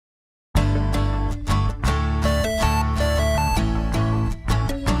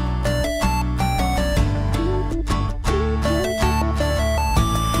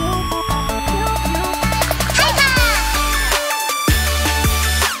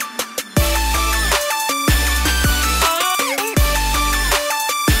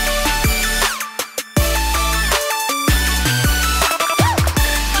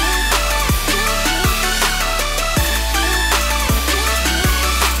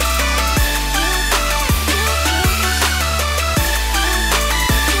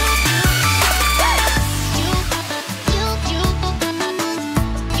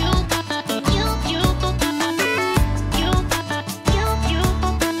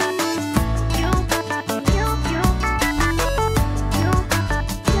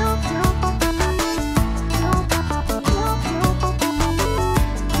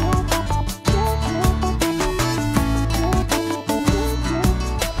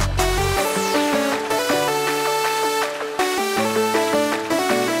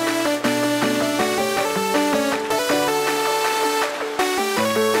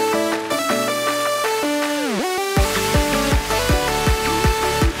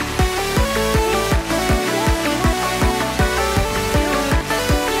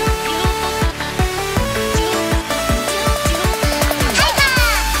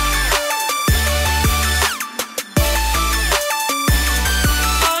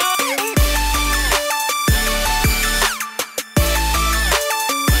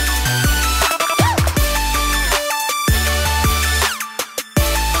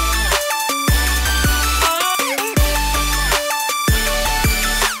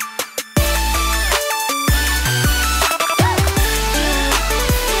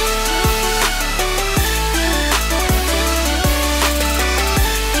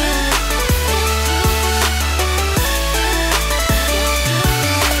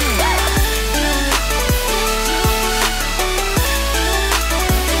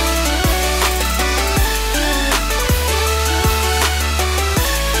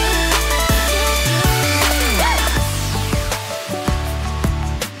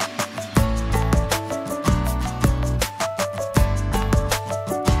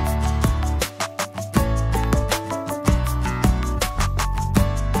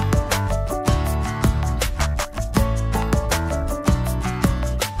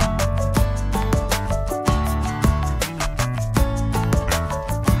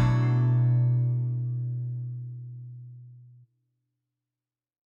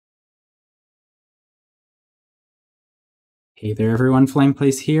Hey there everyone,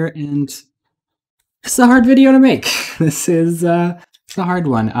 Flameplace here, and it's a hard video to make. This is it's a hard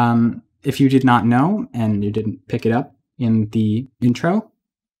one. If you did not know, and you didn't pick it up in the intro,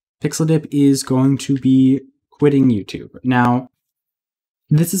 PixelDip is going to be quitting YouTube. Now,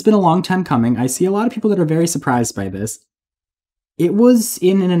 this has been a long time coming. I see a lot of people that are very surprised by this. It was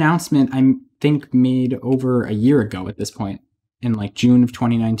in an announcement, I think, made over a year ago at this point, in like June of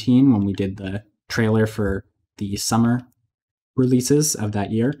 2019, when we did the trailer for the summer releases of that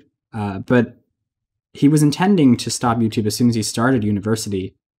year. But he was intending to stop YouTube as soon as he started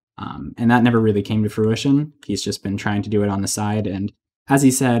university, and that never really came to fruition. He's just been trying to do it on the side, and as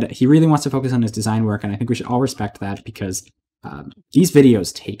he said, he really wants to focus on his design work, and I think we should all respect that, because these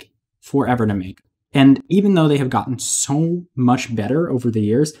videos take forever to make. And even though they have gotten so much better over the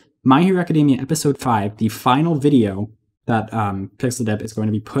years, My Hero Academia Episode 5, the final video that PixelDip is going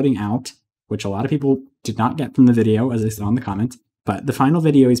to be putting out, which a lot of people did not get from the video, as I saw in the comments, but the final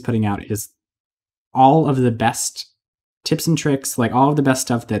video he's putting out is all of the best tips and tricks, like all of the best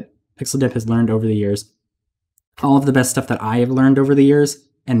stuff that PixelDip has learned over the years, all of the best stuff that I have learned over the years,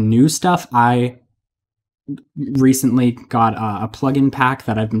 and new stuff. I recently got a plugin pack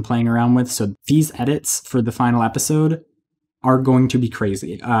that I've been playing around with, so these edits for the final episode are going to be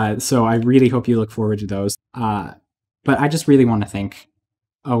crazy. So I really hope you look forward to those. But I just really want to thank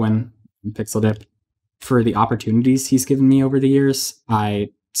Eoin and PixelDip for the opportunities he's given me over the years. I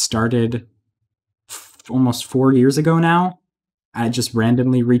started almost 4 years ago now. I just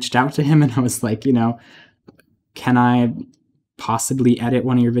randomly reached out to him and I was like, can I possibly edit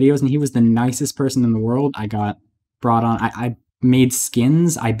one of your videos? And he was the nicest person in the world. I got brought on. I made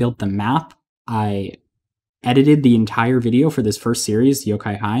skins. I built the map. I edited the entire video for this first series,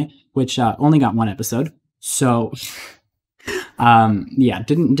 Yokai High, which only got one episode. So, yeah,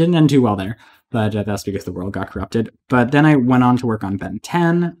 didn't end too well there. But that's because the world got corrupted. But then I went on to work on Ben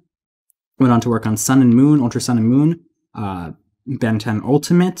 10, went on to work on Sun and Moon, Ultra Sun and Moon, Ben 10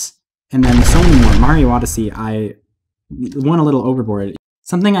 Ultimate, and then so many more. Mario Odyssey, I went a little overboard.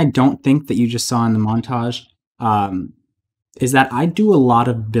 Something I don't think that you just saw in the montage is that I do a lot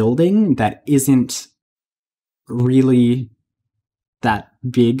of building that isn't really that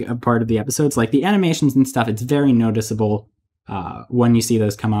big a part of the episodes. Like the animations and stuff, it's very noticeable when you see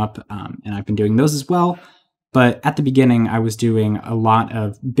those come up, and I've been doing those as well. But at the beginning, I was doing a lot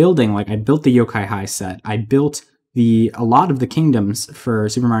of building. Like I built the Yokai High set. I built a lot of the kingdoms for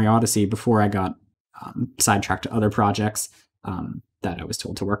Super Mario Odyssey before I got sidetracked to other projects that I was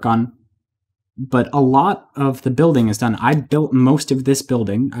told to work on. But a lot of the building is done. I built most of this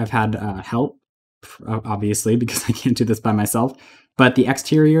building. I've had help, obviously, because I can't do this by myself. But the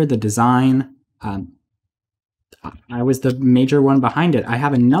exterior, the design, I was the major one behind it. I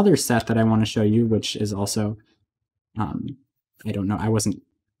have another set that I want to show you, which is also, I don't know, I wasn't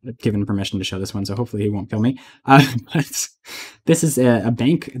given permission to show this one, so hopefully he won't kill me. But this is a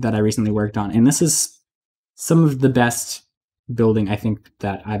bank that I recently worked on, and this is some of the best building I think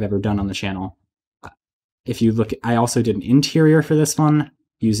that I've ever done on the channel. If you look, I also did an interior for this one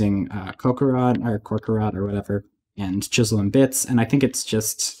using Corkorod or whatever, and chisel and bits, and I think it's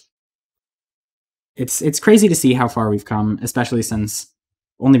just, it's crazy to see how far we've come, especially since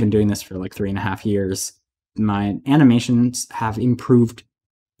I've only been doing this for like 3.5 years. My animations have improved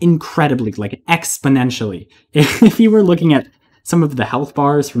incredibly, like exponentially. If you were looking at some of the health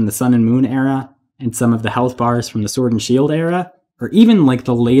bars from the Sun and Moon era and some of the health bars from the Sword and Shield era, or even like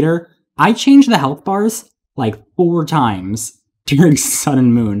the later, I changed the health bars like 4 times during Sun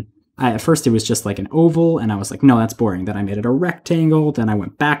and Moon. At first it was just like an oval, and I was like, no, that's boring. Then I made it a rectangle, then I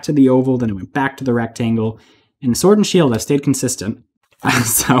went back to the oval, then I went back to the rectangle. In Sword and Shield, I've stayed consistent,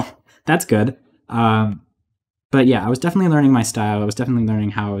 so that's good. But yeah, I was definitely learning my style. I was definitely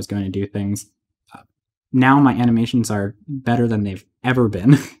learning how I was going to do things. Now my animations are better than they've ever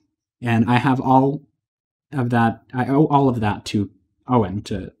been, and I have all of that. I owe all of that to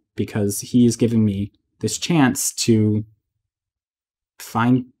Eoin, because he's giving me this chance to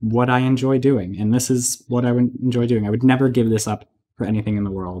find what I enjoy doing, and this is what I would enjoy doing. I would never give this up for anything in the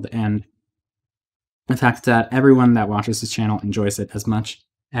world, and the fact that everyone that watches this channel enjoys it as much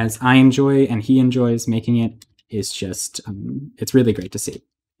as I enjoy and he enjoys making it is just, it's really great to see.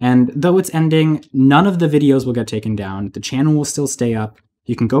 And though it's ending, none of the videos will get taken down. The channel will still stay up.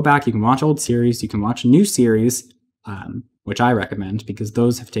 You can go back, you can watch old series, you can watch new series, which I recommend, because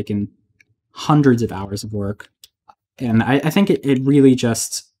those have taken hundreds of hours of work. And I think it really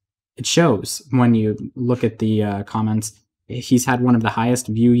just, it shows when you look at the comments. He's had one of the highest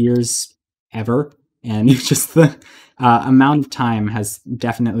view years ever, and just the amount of time has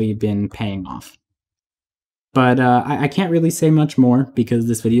definitely been paying off. But I can't really say much more because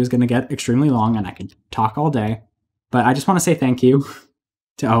this video is going to get extremely long and I could talk all day. But I just want to say thank you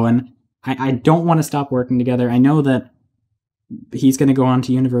to Eoin. I don't want to stop working together. I know that he's going to go on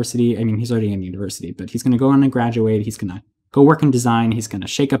to university. I mean, he's already in university, but he's going to go on and graduate. He's going to go work in design. He's going to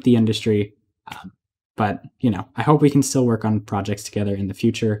shake up the industry. But, you know, I hope we can still work on projects together in the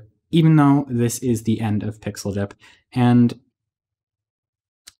future, even though this is the end of PixelDip. And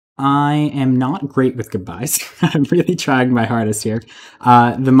I am not great with goodbyes. I'm really trying my hardest here.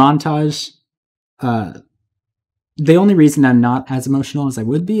 The montage, the only reason I'm not as emotional as I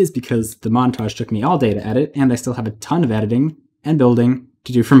would be is because the montage took me all day to edit, and I still have a ton of editing and building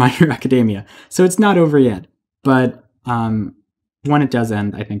to do for My Hero Academia. So it's not over yet. But when it does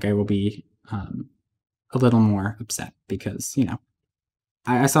end, I think I will be a little more upset because, you know,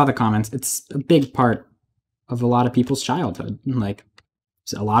 I saw the comments. It's a big part of a lot of people's childhood. Like,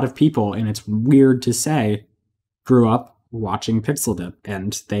 a lot of people, and it's weird to say, grew up watching PixelDip,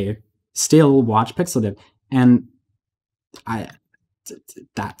 and they still watch PixelDip. And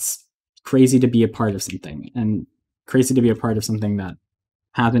that's crazy to be a part of something, and crazy to be a part of something that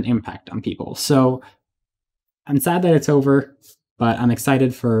has an impact on people. So I'm sad that it's over, but I'm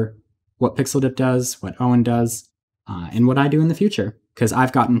excited for what PixelDip does, what Eoin does, and what I do in the future, because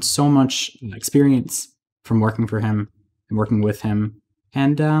I've gotten so much experience from working for him and working with him,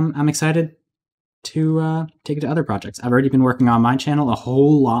 and I'm excited to take it to other projects. I've already been working on my channel a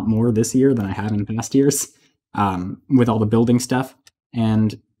whole lot more this year than I have in past years, with all the building stuff,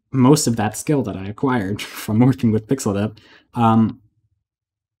 and most of that skill that I acquired from working with PixelDip.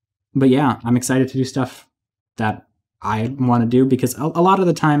 But yeah, I'm excited to do stuff that I want to do, because a lot of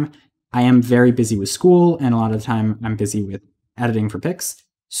the time I am very busy with school, and a lot of the time I'm busy with editing for Pix,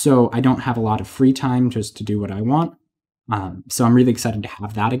 so I don't have a lot of free time just to do what I want. So I'm really excited to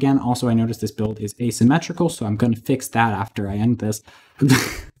have that again. Also, I noticed this build is asymmetrical, so I'm going to fix that after I end this.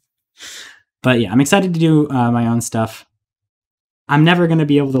 But yeah, I'm excited to do my own stuff. I'm never going to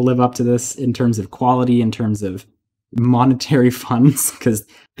be able to live up to this in terms of quality, in terms of monetary funds, because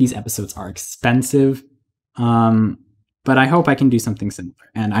these episodes are expensive. But I hope I can do something similar.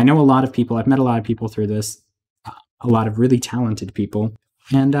 And I know a lot of people, I've met a lot of people through this, a lot of really talented people.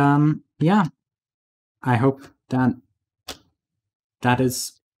 And yeah, I hope that that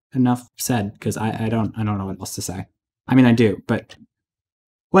is enough said, because I don't know what else to say. I mean, I do, but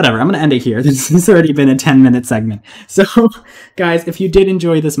whatever. I'm going to end it here. This has already been a 10-minute segment. So, guys, if you did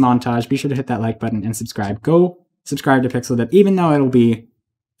enjoy this montage, be sure to hit that like button and subscribe. Go subscribe to PixelDip, even though it'll be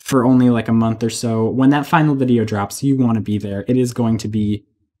for only like a month or so. When that final video drops, you want to be there. It is going to be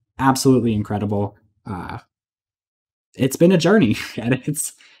absolutely incredible. It's been a journey, and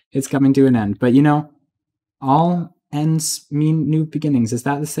it's coming to an end. But, you know, all ends mean new beginnings. Is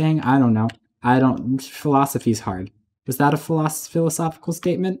that the saying? I don't know. Philosophy's hard. Was that a philosophical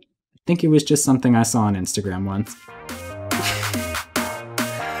statement? I think it was just something I saw on Instagram once.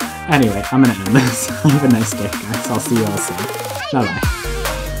 Anyway, I'm gonna end this. Have a nice day, guys. I'll see you all soon. Bye-bye.